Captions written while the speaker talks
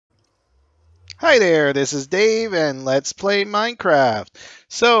Hi there, this is Dave, and let's play Minecraft.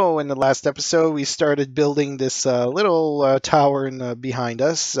 So, in the last episode, we started building this little tower behind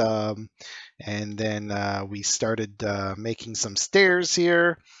us, and then we started making some stairs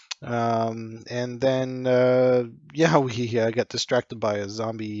here. And then, yeah, we got distracted by a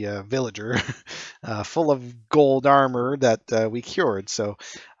zombie villager full of gold armor that we cured. So,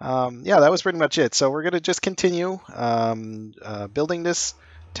 yeah, that was pretty much it. So, we're going to just continue building this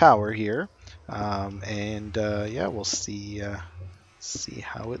tower here. And yeah, we'll see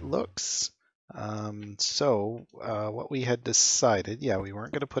how it looks. What we had decided, yeah, we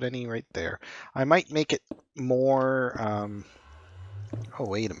weren't going to put any right there. I might make it more. Oh,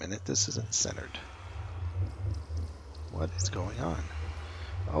 wait a minute, this isn't centered. What is going on?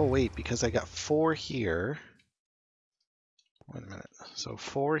 Oh, wait, because I got four here. Wait a minute. So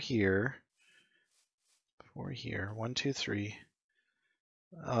four here, four here. One, two, three.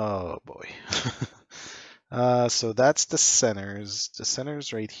 Oh boy. So that's the centers. The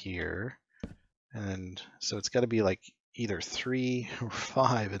center's right here. And so it's got to be like either 3 or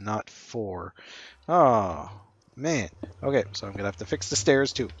 5 and not 4. Oh, man. Okay, so I'm going to have to fix the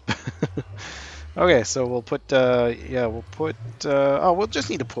stairs too. Okay, so we'll put, yeah, we'll put, oh, we'll just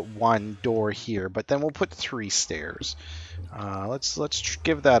need to put one door here, but then we'll put 3 stairs. Let's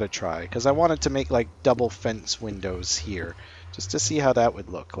give that a try, because I wanted to make like double fence windows here, just to see how that would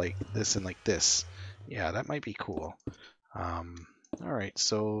look, like this and like this. Yeah, that might be cool. All right,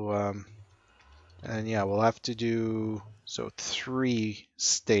 so, and yeah, we'll have to do, so 3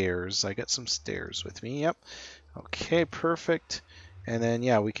 stairs. I got some stairs with me. Yep. Okay, perfect. And then,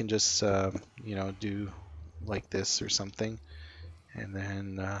 yeah, we can just, do like this or something. And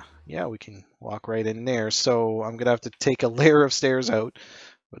then, yeah, we can walk right in there. So I'm going to have to take a layer of stairs out,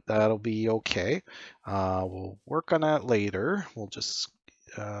 but that'll be okay. We'll work on that later. We'll just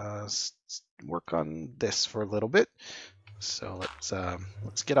work on this for a little bit. So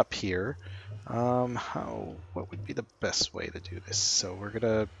let's get up here. What would be the best way to do this? So we're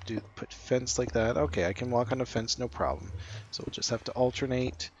gonna put fence like that. Okay, I can walk on the fence, no problem. So we'll just have to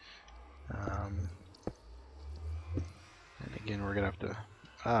alternate. And again, we're gonna have to.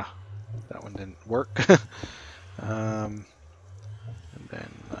 That one didn't work. And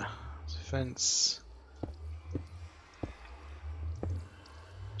then fence.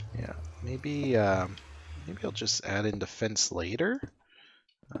 Yeah, maybe I'll just add in the fence later.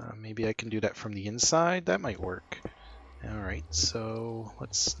 Maybe I can do that from the inside. That might work. All right, so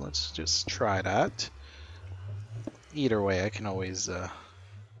let's just try that. Either way, I can always,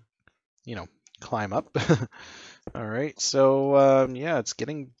 climb up. All right, so yeah, it's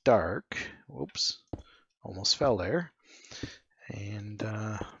getting dark. Whoops, almost fell there. And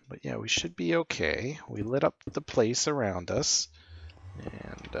but yeah, we should be okay. We lit up the place around us,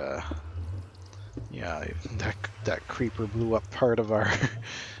 and yeah, that creeper blew up part of our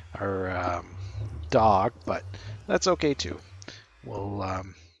our dog, but that's okay too. We'll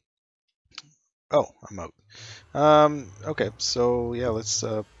oh, I'm out. Okay, so yeah, let's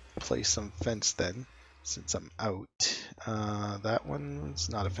place some fence then, since I'm out. That one's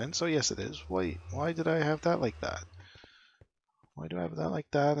not a fence. Oh yes, it is. Wait, why did I have that like that? Why do I have that like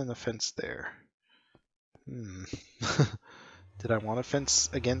that and a fence there? Did I want a fence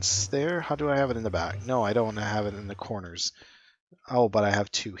against there? How do I have it in the back? No, I don't want to have it in the corners. Oh, but I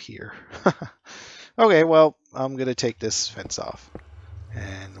have 2 here. Okay, well, I'm gonna take this fence off,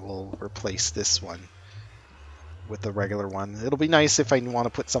 and we'll replace this one with the regular one. It'll be nice if I want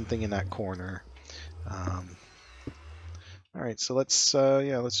to put something in that corner. All right, so let's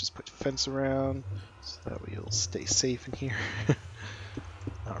just put fence around so that we'll stay safe in here.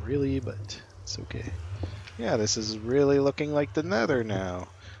 Not really, but it's okay. Yeah, this is really looking like the Nether now.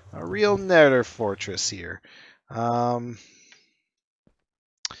 A real Nether fortress here. Yeah,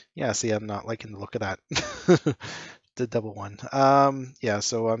 see, I'm not liking the look of that. The double one. Yeah,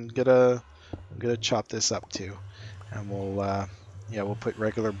 so I'm gonna chop this up too, and we'll put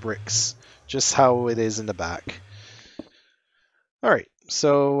regular bricks, just how it is in the back. All right,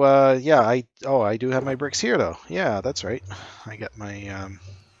 so yeah, I do have my bricks here though. Yeah, that's right. I got my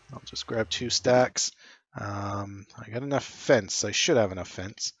I'll just grab 2 stacks. I got enough fence. I should have enough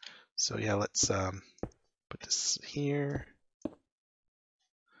fence. So yeah, let's put this here.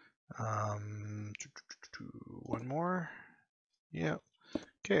 One more. Yeah.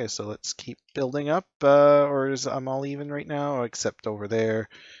 Okay, so let's keep building up. I'm all even right now, except over there.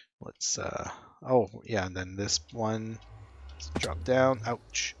 Let's oh yeah, and then this one. Let's drop down.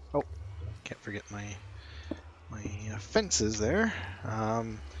 Ouch. Oh, can't forget my fences there.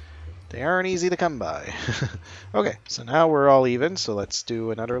 They aren't easy to come by. Okay, so now we're all even, so let's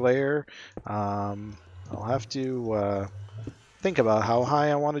do another layer. I'll have to think about how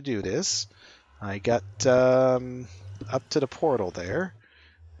high I want to do this. I got up to the portal there.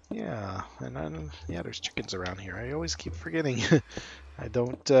 Yeah, and then, yeah, there's chickens around here. I always keep forgetting. I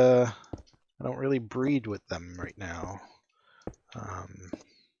don't really breed with them right now.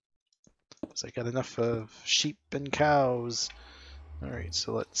 So I got enough of sheep and cows. All right,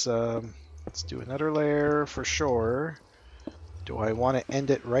 so let's do another layer for sure. Do I want to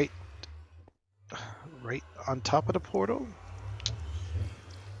end it right on top of the portal?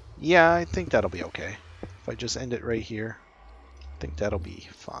 Yeah, I think that'll be okay. If I just end it right here, I think that'll be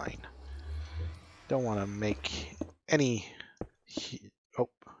fine. Don't want to make any... Oh,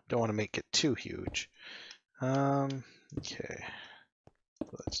 don't want to make it too huge. Okay.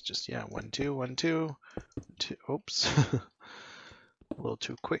 Let's just, yeah, 1, 2, 1, 2, 2. Oops. A little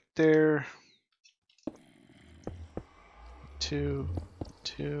too quick there. 2,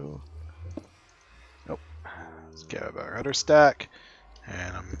 2. Oh, let's get our other stack.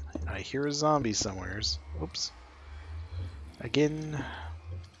 And I hear a zombie somewheres. Oops. Again.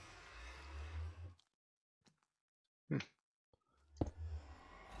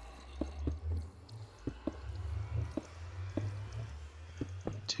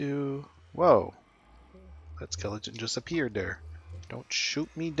 2. Whoa. That skeleton just appeared there. Don't shoot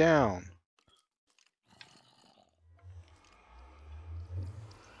me down.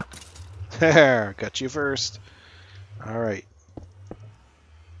 There, got you first. Alright.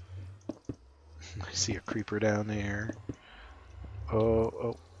 I see a creeper down there.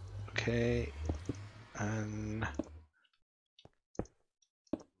 Oh, okay. And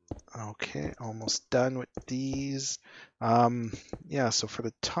okay, almost done with these. Yeah, so for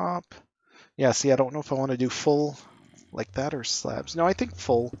the top, yeah, see, I don't know if I want to do full like that or slabs. No, I think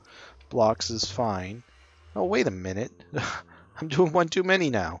full blocks is fine. Oh, wait a minute. I'm doing one too many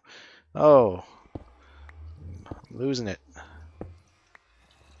now. Oh, I'm losing it.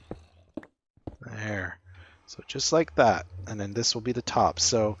 There. So just like that, and then this will be the top.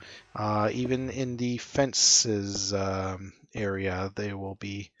 So even in the fences area, it'll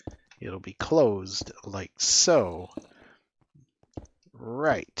be closed like so.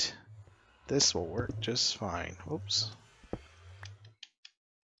 Right. This will work just fine. Oops.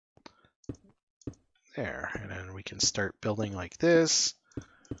 There, and then we can start building like this.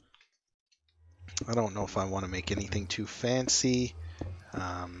 I don't know if I want to make anything too fancy.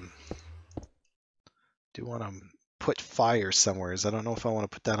 Do want to put fire somewhere. I don't know if I want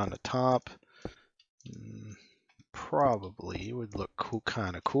to put that on the top. Probably would look cool,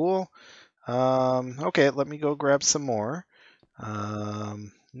 kind of cool. Okay, let me go grab some more.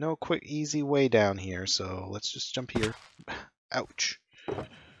 No quick, easy way down here, so let's just jump here. Ouch.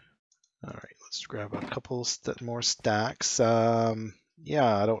 Alright, let's grab a couple more stacks.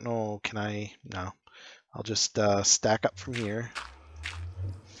 Yeah, I don't know, can I? No. I'll just stack up from here.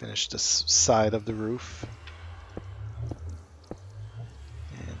 Finish this side of the roof.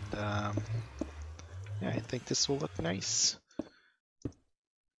 And yeah, I think this will look nice.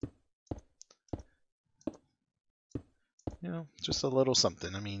 You know, just a little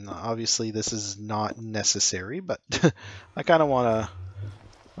something. I mean, obviously this is not necessary, but I kind of want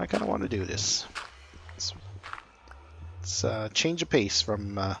to do this. It's change of pace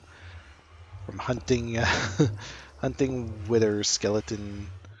from hunting hunting wither skeleton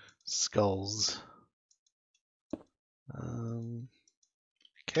skulls.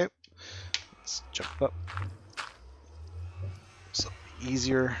 Okay, let's jump up. So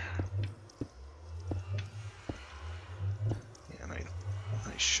easier. And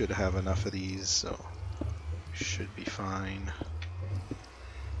I should have enough of these, so should be fine.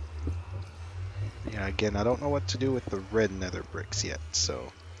 Yeah, again, I don't know what to do with the red nether bricks yet,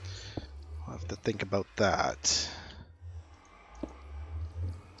 so I'll have to think about that.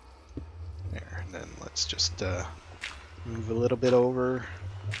 There, and then let's just move a little bit over.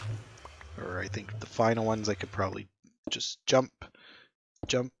 Or I think the final ones I could probably just jump,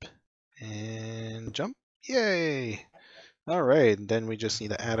 and jump. Yay! Alright, and then we just need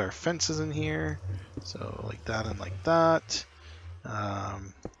to add our fences in here. So like that and like that.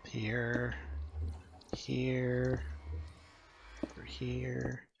 Here, here, or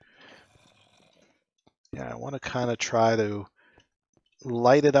here. Yeah, I want to kind of try to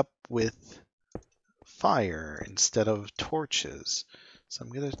light it up with fire instead of torches. So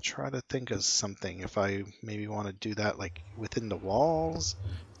I'm going to try to think of something. If I maybe want to do that like within the walls.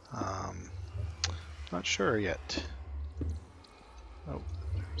 Not sure yet. Oh,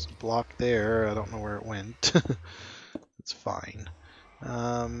 there's a block there. I don't know where it went. It's fine.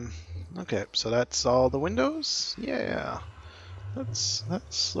 Okay, so that's all the windows? Yeah.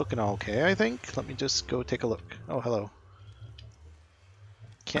 That's looking okay, I think. Let me just go take a look. Oh, hello.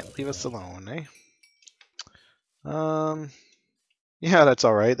 Can't leave us alone, eh? Yeah, that's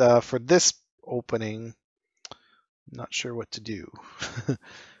all right. For this opening, I'm not sure what to do. If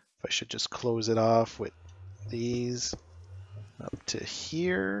I should just close it off with these up to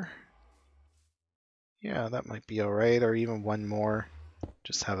here. Yeah, that might be all right, or even one more.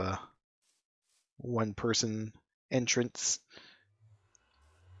 Just have a one-person entrance.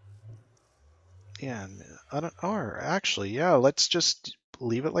 Yeah, I don't. Or actually, yeah, let's just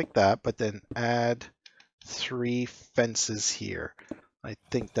leave it like that, but then add 3 fences here. I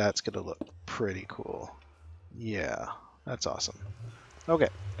think that's gonna look pretty cool. Yeah, that's awesome. Okay,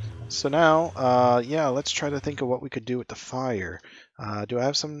 so now, yeah, let's try to think of what we could do with the fire. Do I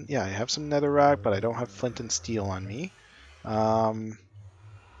have some? Yeah, I have some netherrack, but I don't have flint and steel on me. Um,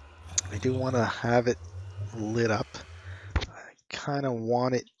 I do want to have it lit up. I kind of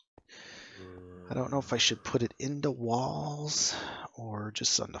want it. I don't know if I should put it in the walls or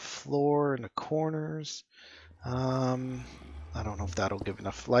just on the floor in the corners. Um, I don't know if that'll give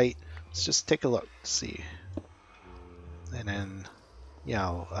enough light. Let's just take a look, see. And then, yeah,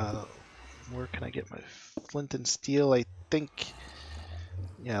 where can I get my flint and steel? I think,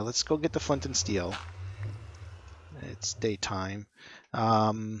 yeah, let's go get the flint and steel. It's daytime.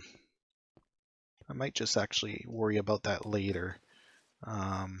 I might just actually worry about that later.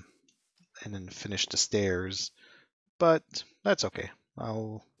 And then finish the stairs. But that's okay.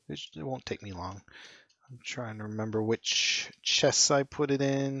 It won't take me long. I'm trying to remember which chests I put it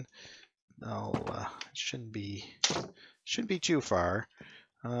in. It shouldn't be too far.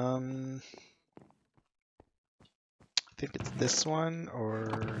 I think it's this one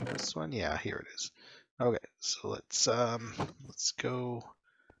or this one. Yeah, here it is. Okay, so let's go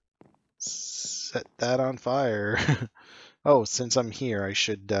set that on fire. Oh, since I'm here, I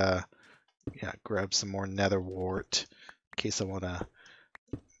should yeah, grab some more nether wart in case I want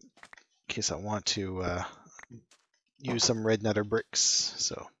to use some red nether bricks.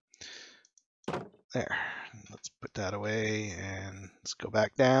 So there, let's put that away and let's go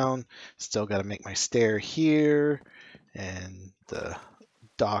back down. Still got to make my stair here and the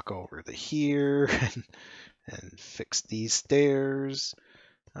dock over to here and fix these stairs.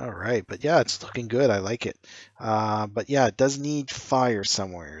 All right, but yeah, it's looking good. I like it. But yeah, it does need fire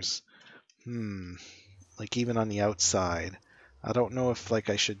somewheres. Like even on the outside. I don't know if like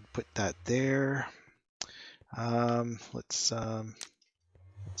I should put that there. Let's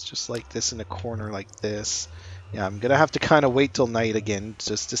just like this in a corner like this. Yeah, I'm gonna have to kind of wait till night again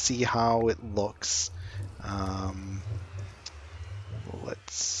just to see how it looks.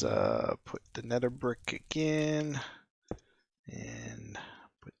 Let's put the nether brick again and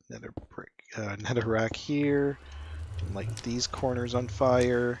put nether brick, nether rack here. Light these corners on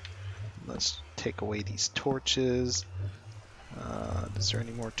fire. Let's take away these torches. Is there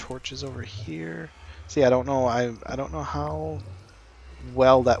any more torches over here? See, I don't know. I don't know how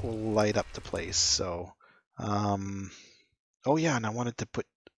well that will light up the place. So, oh yeah, and I wanted to put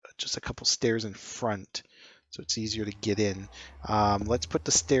just a couple stairs in front so it's easier to get in. Let's put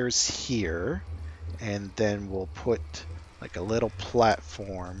the stairs here, and then we'll put like a little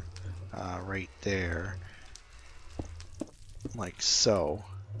platform right there, like so,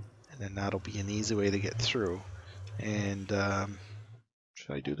 and then that'll be an easy way to get through. And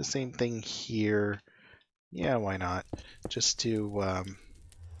should I do the same thing here? Yeah, why not? Just to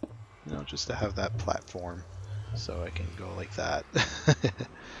you know, just to have that platform so I can go like that.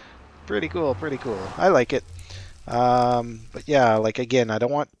 Pretty cool, pretty cool. I like it. But yeah, like again, I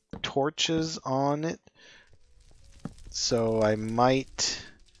don't want torches on it, so I might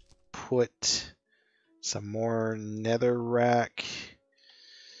put some more netherrack.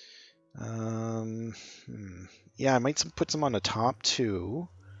 Yeah, I might put some on the top too,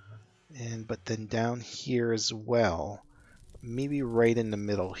 but then down here as well. Maybe right in the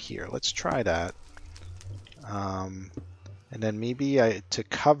middle here. Let's try that. And then maybe to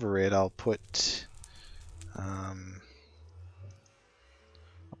cover it, I'll put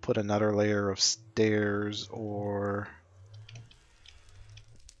another layer of stairs or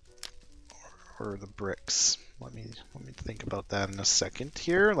the bricks. Let me think about that in a second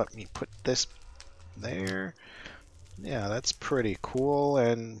here. Let me put this there. Yeah, that's pretty cool.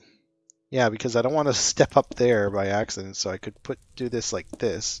 And yeah, because I don't want to step up there by accident, so I could do this like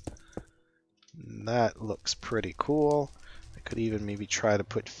this. And that looks pretty cool. I could even maybe try to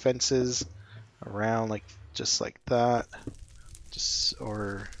put fences around like just like that.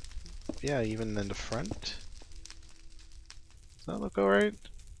 Or yeah, even in the front. Does that look alright?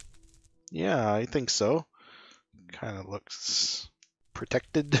 Yeah, I think so. Kind of looks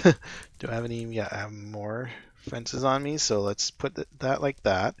protected. Do I have any? Yeah, I have more fences on me, so let's put that like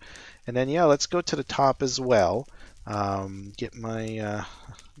that. And then yeah, let's go to the top as well. Get my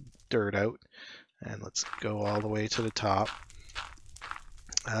dirt out, and let's go all the way to the top.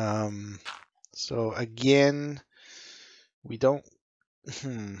 So again, we don't.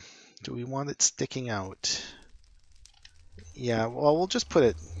 Do we want it sticking out? Yeah, well, we'll just put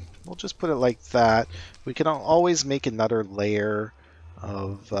it like that. We can always make another layer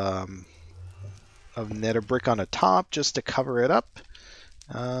of nether brick on the top just to cover it up.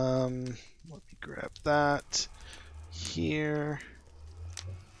 Let me grab that here,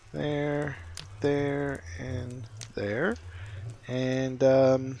 there, there, and there. And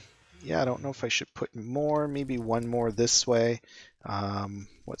yeah, I don't know if I should put more, maybe one more this way.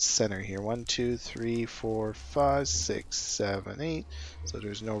 What's center here? 1, 2, 3, 4, 5, 6, 7, 8. So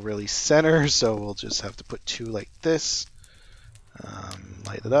there's no really center, so we'll just have to put 2 like this.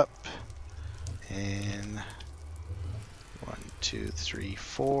 Light it up. And 1, 2, 3,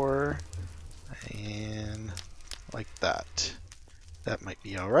 4. And like that. That might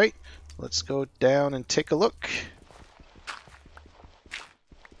be all right. Let's go down and take a look.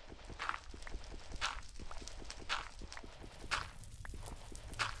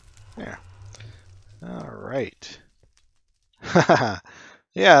 There. All right.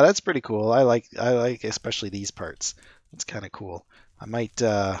 Yeah, that's pretty cool. I like especially these parts. It's kind of cool. I might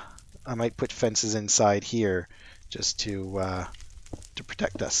put fences inside here just to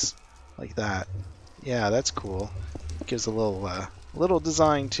protect us like that. Yeah, that's cool. Gives a little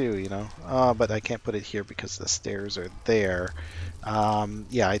design too, you know. But I can't put it here because the stairs are there.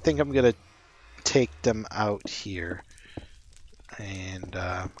 Yeah, I think I'm gonna take them out here, and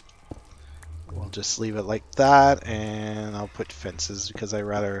we'll just leave it like that, and I'll put fences because I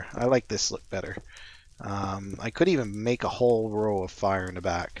like this look better. I could even make a whole row of fire in the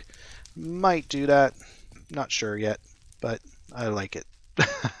back. Might do that. Not sure yet, but I like it.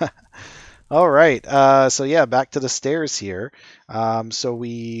 All right. So yeah, back to the stairs here. So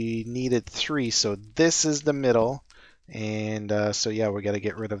we needed 3. So this is the middle, and so yeah, we got to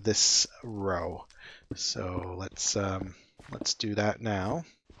get rid of this row. So let's do that now,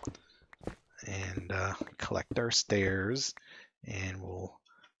 and collect our stairs, and we'll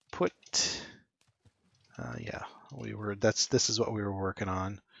put. Yeah, this is what we were working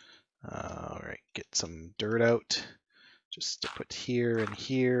on. All right, get some dirt out just to put here and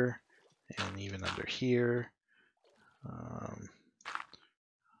here, and even under here.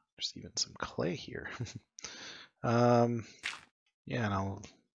 There's even some clay here. Yeah, and I'll.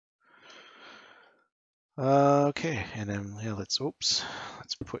 Okay, and then yeah, let's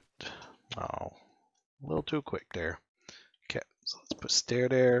put. Oh, a little too quick there. Okay, so let's put stair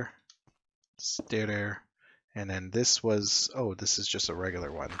there, and then this was. Oh, this is just a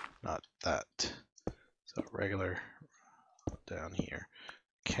regular one, not that. So regular down here.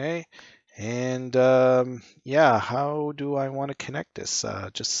 Okay, and yeah, how do I want to connect this?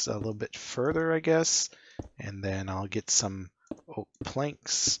 Just a little bit further, I guess, and then I'll get some oak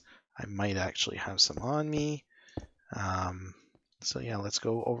planks. I might actually have some on me. So yeah, let's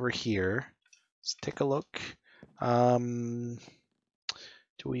go over here. Let's take a look. Do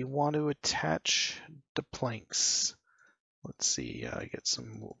we want to attach the planks? Let's see. I get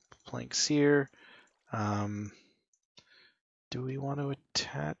some planks here. Do we want to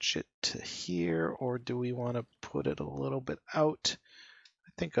attach it to here, or do we want to put it a little bit out?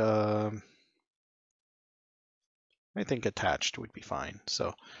 I think attached would be fine.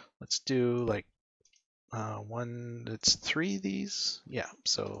 So let's do like one. It's 3 of these. Yeah.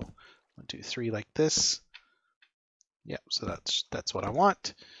 So 1, 2, 3 like this. Yeah. So that's what I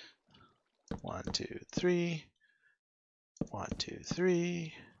want. 1, 2, 3. 1, 2,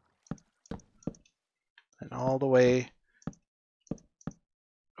 3. And all the way.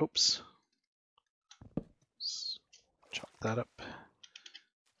 Oops. Let's chop that up.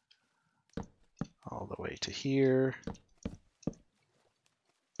 All the way to here.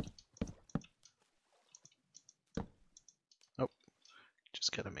 Oh,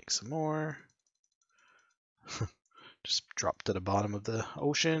 just gotta make some more. Just drop to the bottom of the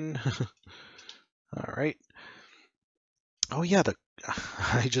ocean. All right. Oh yeah,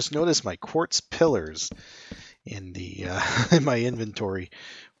 I just noticed my quartz pillars in the in my inventory.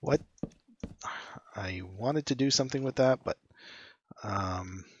 What? I wanted to do something with that, but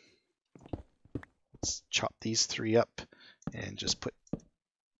let's chop these 3 up and just put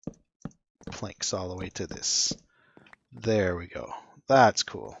planks all the way to this. There we go. That's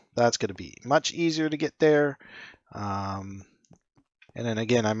cool. That's going to be much easier to get there. And then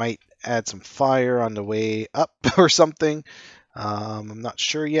again, I might add some fire on the way up or something. I'm not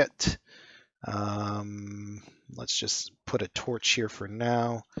sure yet. Let's just put a torch here for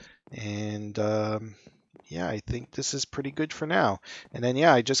now. And yeah, I think this is pretty good for now. And then,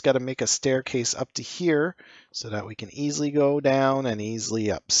 yeah, I just got to make a staircase up to here so that we can easily go down and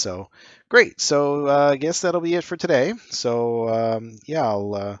easily up. So great. So I guess that'll be it for today. So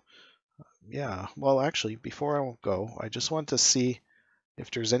yeah, yeah, well, actually, before I go, I just want to see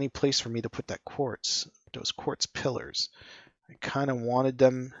if there's any place for me to put that quartz, those quartz pillars. I kind of wanted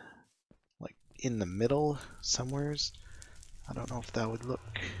them like in the middle somewheres. I don't know if that would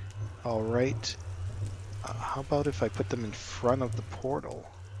look all right. How about if I put them in front of the portal?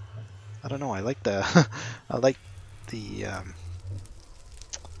 I don't know. I like the I like the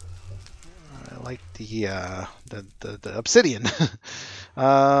the obsidian.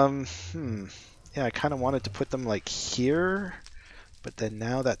 Yeah, I kind of wanted to put them like here, but then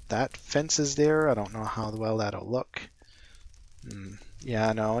now that that fence is there, I don't know how well that'll look.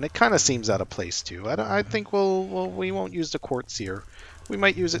 Yeah, no, and it kind of seems out of place too. I think we won't use the quartz here. We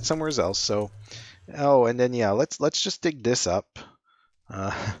might use it somewhere else. So, oh, and then yeah, let's just dig this up.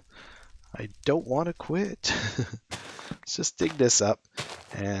 I don't want to quit. Let's just dig this up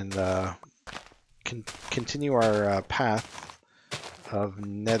and continue our path of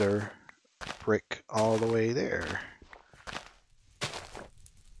nether brick all the way there.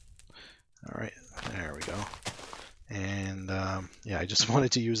 All right, there we go. And yeah, I just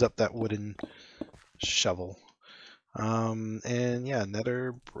wanted to use up that wooden shovel. And yeah,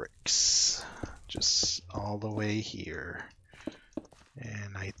 nether bricks just all the way here.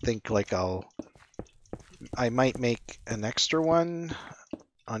 And I think like I might make an extra one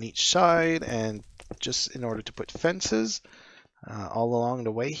on each side, and just in order to put fences all along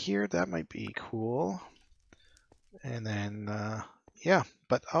the way here. That might be cool. And then yeah,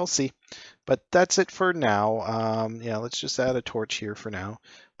 but I'll see. But that's it for now. Yeah, let's just add a torch here for now.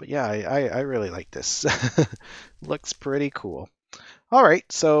 But yeah, I really like this. Looks pretty cool. All right,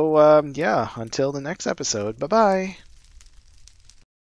 so yeah, until the next episode, bye-bye.